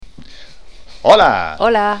Hola!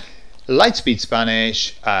 Hola. Lightspeed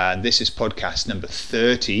Spanish, this is podcast number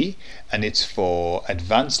 30, and it's for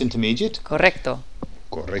Advanced Intermediate. Correcto.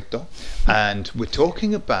 Correcto. And we're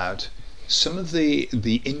talking about some of the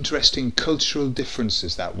interesting cultural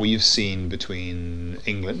differences that we've seen between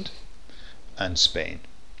England and Spain.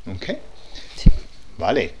 ¿Ok? Sí.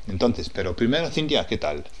 Vale, entonces, pero primero, Cintia, ¿qué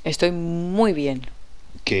tal? Estoy muy bien.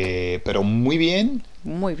 Pero muy bien.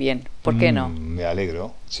 Muy bien. ¿Por qué no? Me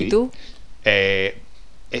alegro, sí. ¿Y tú?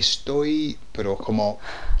 Estoy, pero como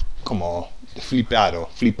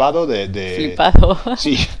flipado de... Flipado.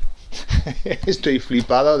 Sí, estoy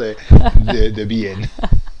flipado de bien.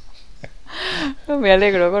 Me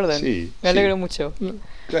alegro, Gordon. Sí, Me alegro sí. mucho.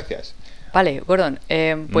 Gracias. Vale, Gordon.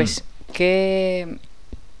 Pues, ¿qué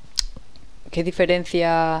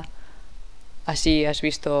diferencia así has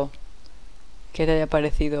visto que te haya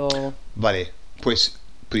parecido Vale, pues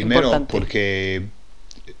primero importante? porque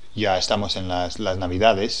ya estamos en las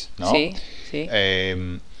Navidades, ¿no? Sí, sí.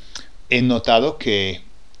 He notado que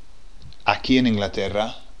aquí en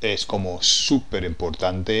Inglaterra es como súper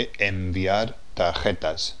importante enviar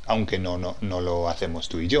tarjetas, aunque no lo hacemos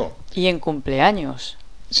tú y yo. Y en cumpleaños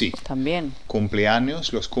Sí, también.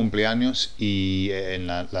 los cumpleaños y en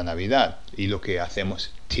la Navidad. Y lo que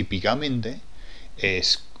hacemos típicamente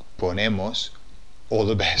es ponemos all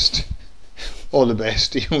the best. All the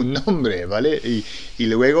best y un nombre, ¿vale? Y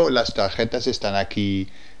luego las tarjetas están aquí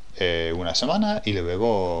una semana y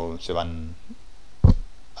luego se van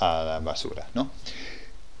a la basura, ¿no?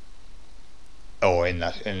 O en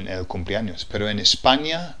el cumpleaños. Pero en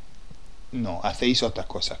España no, hacéis otra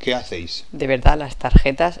cosa. ¿Qué hacéis? De verdad, las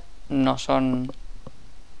tarjetas no son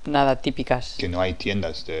nada típicas. Que no hay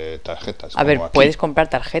tiendas de tarjetas. A ver, como aquí. puedes comprar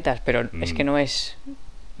tarjetas, pero es que no es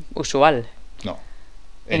usual. No.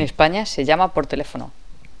 En España se llama por teléfono.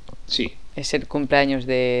 Sí. Es el cumpleaños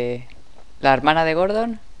de la hermana de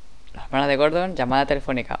Gordon. La hermana de Gordon, llamada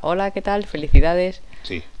telefónica. Hola, ¿qué tal? Felicidades.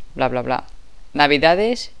 Sí. Bla, bla, bla.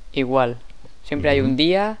 Navidades, igual. Siempre hay un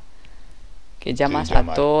día que llamas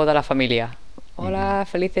a toda la familia. Hola,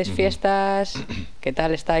 felices fiestas. ¿Qué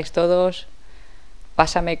tal estáis todos?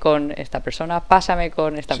 Pásame con esta persona. Pásame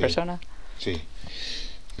con esta persona. Sí.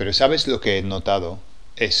 Pero ¿sabes lo que he notado?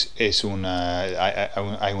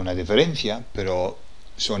 Hay una diferencia, pero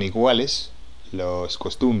son iguales las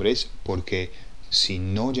costumbres, porque si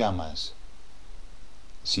no llamas,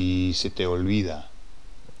 si se te olvida,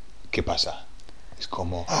 ¿qué pasa? Es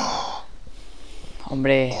como...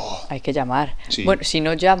 Hombre, hay que llamar. Sí. Bueno, si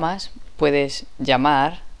no llamas, puedes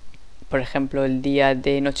llamar, por ejemplo, el día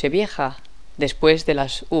de Nochevieja, después de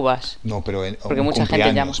las uvas. No, pero porque mucha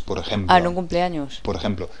gente llama. Por ejemplo. Ah, en un cumpleaños. Por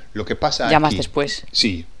ejemplo, lo que pasa Llamas aquí, después.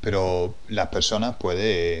 Sí, pero la persona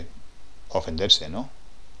puede ofenderse, ¿no?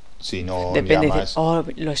 Si no Depende. llamas... Oh,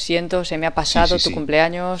 lo siento, se me ha pasado tu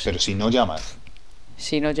cumpleaños. Pero si no llamas...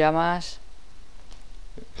 Si no llamas,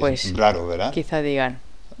 pues... Es raro, ¿verdad? Quizá digan,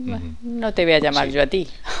 no te voy a llamar yo a ti.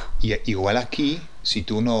 Y igual aquí, si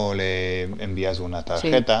tú no le envías una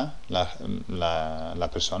tarjeta, la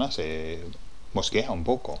persona se mosquea un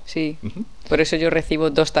poco. Sí, por eso yo recibo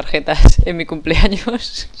 2 tarjetas en mi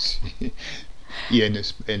cumpleaños. Sí. Y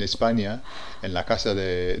en España, en la casa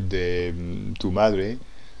de tu madre,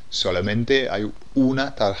 solamente hay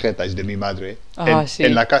una tarjeta, es de mi madre,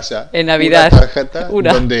 en la casa. En Navidad. Una tarjeta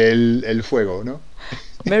donde el fuego, ¿no?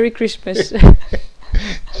 Merry Christmas.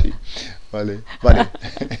 Sí, vale.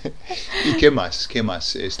 ¿Y qué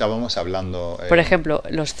más? Estábamos hablando... Por ejemplo,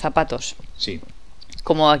 los zapatos. Sí.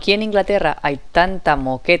 Como aquí en Inglaterra hay tanta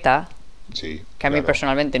moqueta, sí, que a mí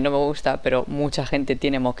personalmente no me gusta, pero mucha gente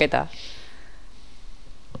tiene moqueta,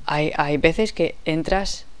 hay veces que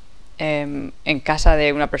entras en casa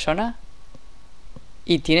de una persona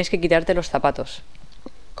y tienes que quitarte los zapatos,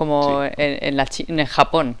 como en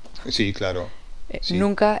Japón. Sí, claro. Sí.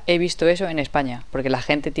 Nunca he visto eso en España, porque la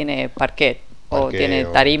gente tiene parquet o tiene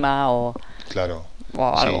tarima o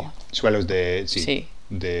algo. Sí. Suelos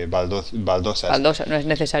de baldosas. No es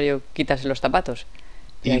necesario quitarse los zapatos.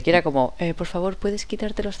 Y aquí era como, por favor, ¿puedes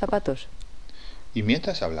quitarte los zapatos? Y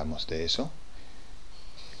mientras hablamos de eso,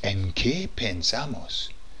 ¿en qué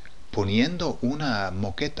pensamos poniendo una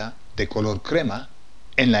moqueta de color crema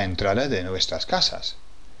en la entrada de nuestras casas?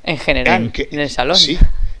 En general, en el salón. Sí,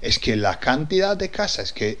 es que la cantidad de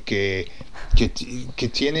casas que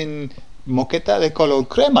tienen moqueta de color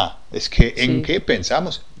crema, es que ¿en qué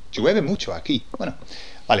pensamos? Llueve mucho aquí. Bueno,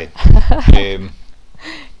 vale.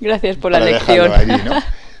 Gracias por la lección. Allí, ¿no?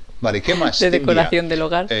 Vale, ¿qué más? De decoración del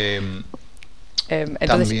hogar. Entonces,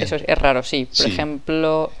 también, eso es raro, sí. Por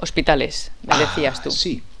ejemplo, hospitales, me decías tú.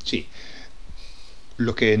 Sí.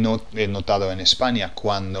 lo que he notado en España,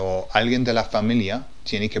 cuando alguien de la familia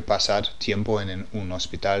tiene que pasar tiempo en un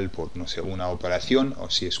hospital por, no sé, una operación, o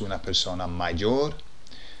si es una persona mayor,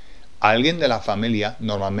 alguien de la familia,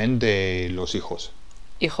 normalmente los hijos,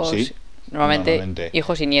 Hijos, ¿sí? normalmente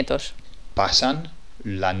hijos y nietos. Pasan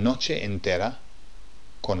la noche entera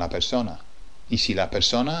con la persona. Y si la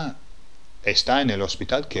persona está en el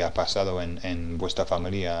hospital, que ha pasado en vuestra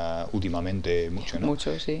familia últimamente mucho, ¿no?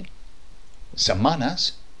 Mucho, sí.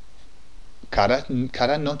 Semanas,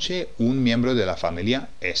 cada noche un miembro de la familia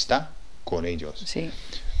está con ellos. Sí.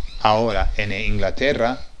 Ahora, en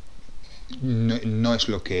Inglaterra no es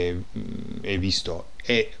lo que he visto.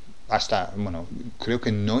 Bueno, creo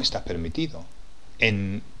que no está permitido.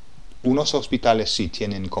 En unos hospitales sí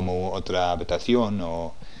tienen como otra habitación,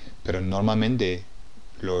 pero normalmente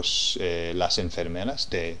las enfermeras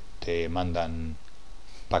te mandan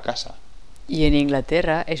para casa. Y en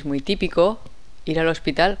Inglaterra es muy típico ir al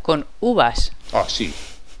hospital con uvas. Ah, sí.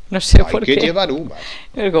 No sé por qué. Hay que llevar uvas.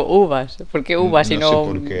 Yo digo uvas. ¿Por qué uvas y no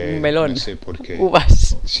un melón? No sé por qué.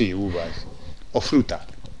 Uvas. Sí, uvas. O fruta.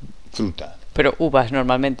 Fruta. Pero uvas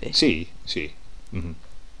normalmente. Sí, sí. Ujú.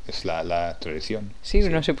 Es la tradición. Sí,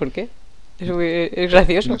 no sé por qué. Es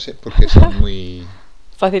gracioso. No sé, porque son muy...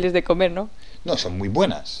 Fáciles de comer, ¿no? No, son muy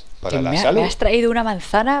buenas para Que la me salud. has traído una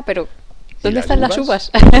manzana, pero ¿Y ¿dónde están las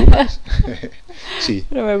uvas? Uvas. Sí,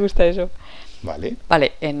 No me gusta eso. vale.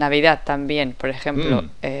 Vale, en Navidad también, por ejemplo,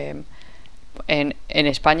 en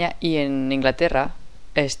España y en Inglaterra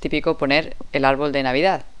es típico poner el árbol de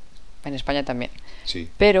Navidad. En España también. Sí.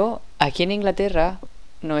 Pero aquí en Inglaterra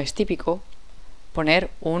no es típico poner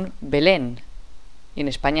un Belén. Y en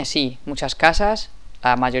España sí, muchas casas,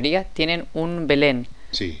 la mayoría, tienen un Belén.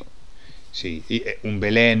 Sí. Sí, y un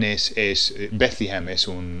Belén Bethlehem es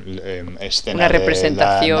escena Una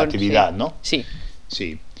representación. de la natividad, Sí. ¿no? Sí.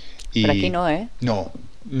 Sí. Pero aquí no, ¿eh? No.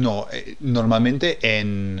 Normalmente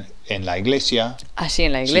en la iglesia. Ah, sí,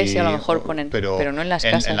 en la iglesia sí, a lo mejor ponen, pero no en las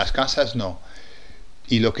casas. En las casas no.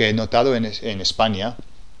 Y lo que he notado en España,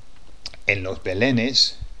 en los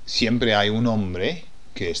Belenes siempre hay un hombre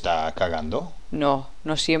que está cagando. No,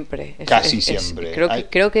 no siempre. Casi siempre.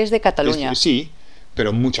 Creo que es de Cataluña. Sí,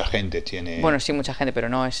 pero mucha gente tiene... Bueno, sí, mucha gente, pero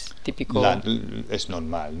no es típico. Es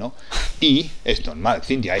normal, ¿no? Y es normal,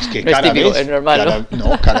 Cintia, es que no cada es típico, vez... es normal,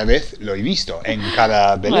 cada vez lo he visto, en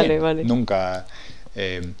cada Belén. Vale. Nunca...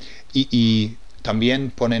 y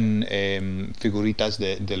también ponen figuritas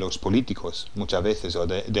de los políticos muchas veces, o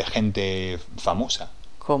de gente famosa.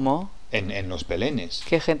 ¿Cómo? En los Belenes.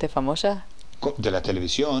 ¿Qué gente famosa? De la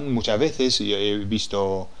televisión, muchas veces yo he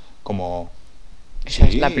visto como... Esa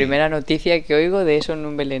es la primera noticia que oigo de eso en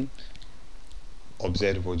un Belén.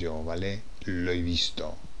 Observo yo, ¿vale? Lo he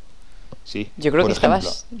visto. ¿Sí? Yo creo Por que ejemplo,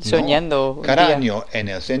 estabas soñando. Cada día. año en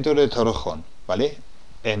el centro de Torrejón, ¿vale?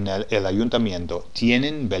 En el ayuntamiento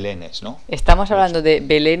tienen belenes, ¿no? ¿Estamos hablando de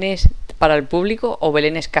belenes para el público o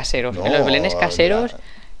belenes caseros? No, en los belenes caseros,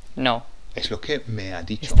 no. Es lo que me ha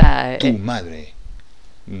dicho tu madre.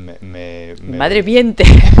 Madre miente.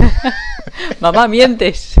 Mamá,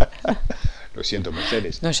 mientes. Lo siento,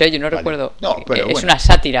 Mercedes. No sé, yo no recuerdo. No, pero es una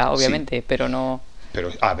sátira, obviamente, sí. Pero no...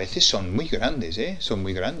 Pero a veces son muy grandes, ¿eh? Son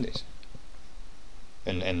muy grandes.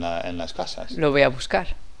 En las casas. Lo voy a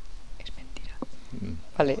buscar. Es mentira.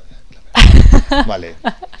 Vale. Vale.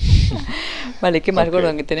 Vale, ¿qué más, okay.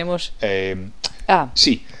 Gordon? Que tenemos...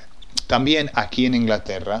 Sí. También aquí en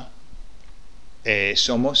Inglaterra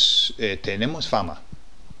tenemos fama.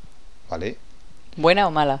 ¿Vale? ¿Buena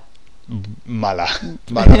o mala? Mala.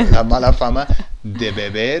 La mala fama de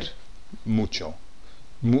beber mucho.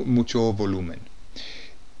 Mucho volumen.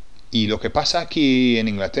 Y lo que pasa aquí en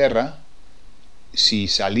Inglaterra, si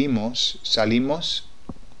salimos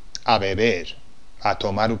a beber, a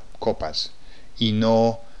tomar copas, y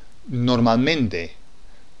no normalmente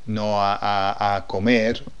no a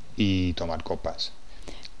comer y tomar copas.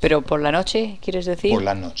 ¿Pero por la noche, quieres decir? Por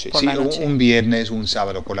la noche, sí, la noche. Un viernes, un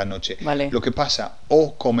sábado por la noche. Vale. Lo que pasa,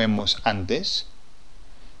 o comemos antes,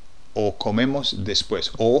 o comemos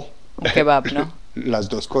después, o... Un kebab, ¿no? Las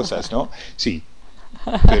dos cosas, ¿no? Sí,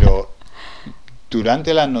 pero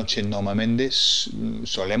durante la noche normalmente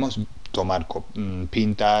solemos tomar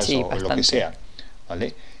pintas, sí, o lo que sea,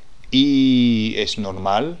 ¿vale? Y es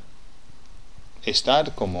normal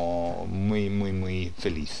estar como muy, muy, muy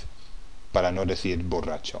feliz, para no decir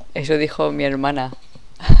borracho. Eso dijo mi hermana.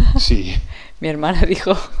 Sí. Mi hermana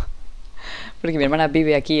dijo, porque mi hermana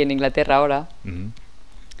vive aquí en Inglaterra ahora,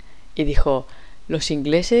 y dijo, los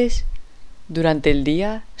ingleses durante el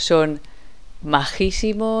día son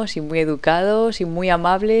majísimos y muy educados y muy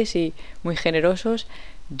amables y muy generosos.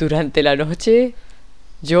 Durante la noche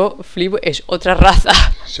Yo flipo, es otra raza.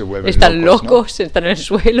 Se vuelven Están locos, ¿no? están en el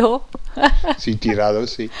suelo. Sí,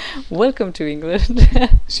 tirados, sí. Welcome to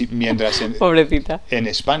England. Sí, mientras Pobrecita. en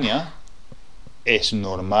España es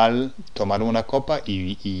normal tomar una copa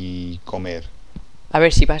y comer. A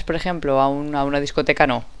ver, si vas, por ejemplo, a una discoteca,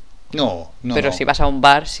 no. No, no, Pero no. si vas a un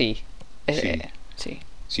bar, sí. Sí. Sí.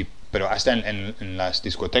 Sí, pero hasta en las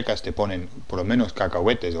discotecas te ponen por lo menos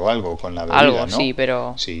cacahuetes o algo con la bebida, Algo, ¿no? sí,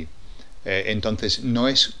 pero... Sí. Entonces no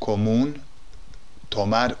es común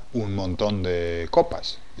tomar un montón de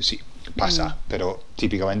copas. Sí, pasa, pero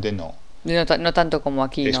típicamente no. No tanto como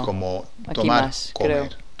aquí, Es ¿no? como Aquí tomar, más,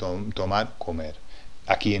 comer. Tomar, comer.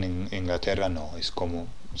 Aquí en Inglaterra no, es como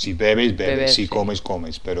si bebes, bebes, Beber, si sí. comes,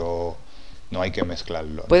 comes, pero no hay que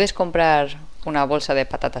mezclarlo. Puedes comprar una bolsa de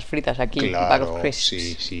patatas fritas aquí, un bag of Claro, crisps.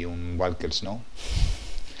 sí, sí, un Walkers, ¿no?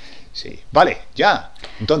 Sí, vale, ya.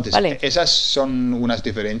 Entonces, Vale. esas son unas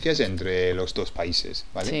diferencias entre los dos países,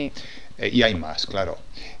 ¿vale? Sí. Y hay más, claro.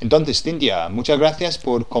 Entonces, Cintia, muchas gracias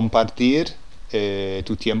por compartir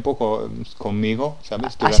tu tiempo conmigo,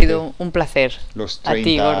 ¿sabes? Ha Durante sido un placer. los A ti,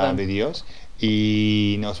 30 Gordon. vídeos.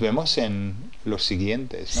 Y nos vemos en los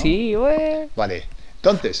siguientes, ¿no? Sí, güey. Vale,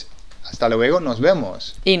 entonces, hasta luego, nos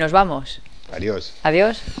vemos. Y nos vamos. Adiós.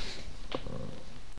 Adiós.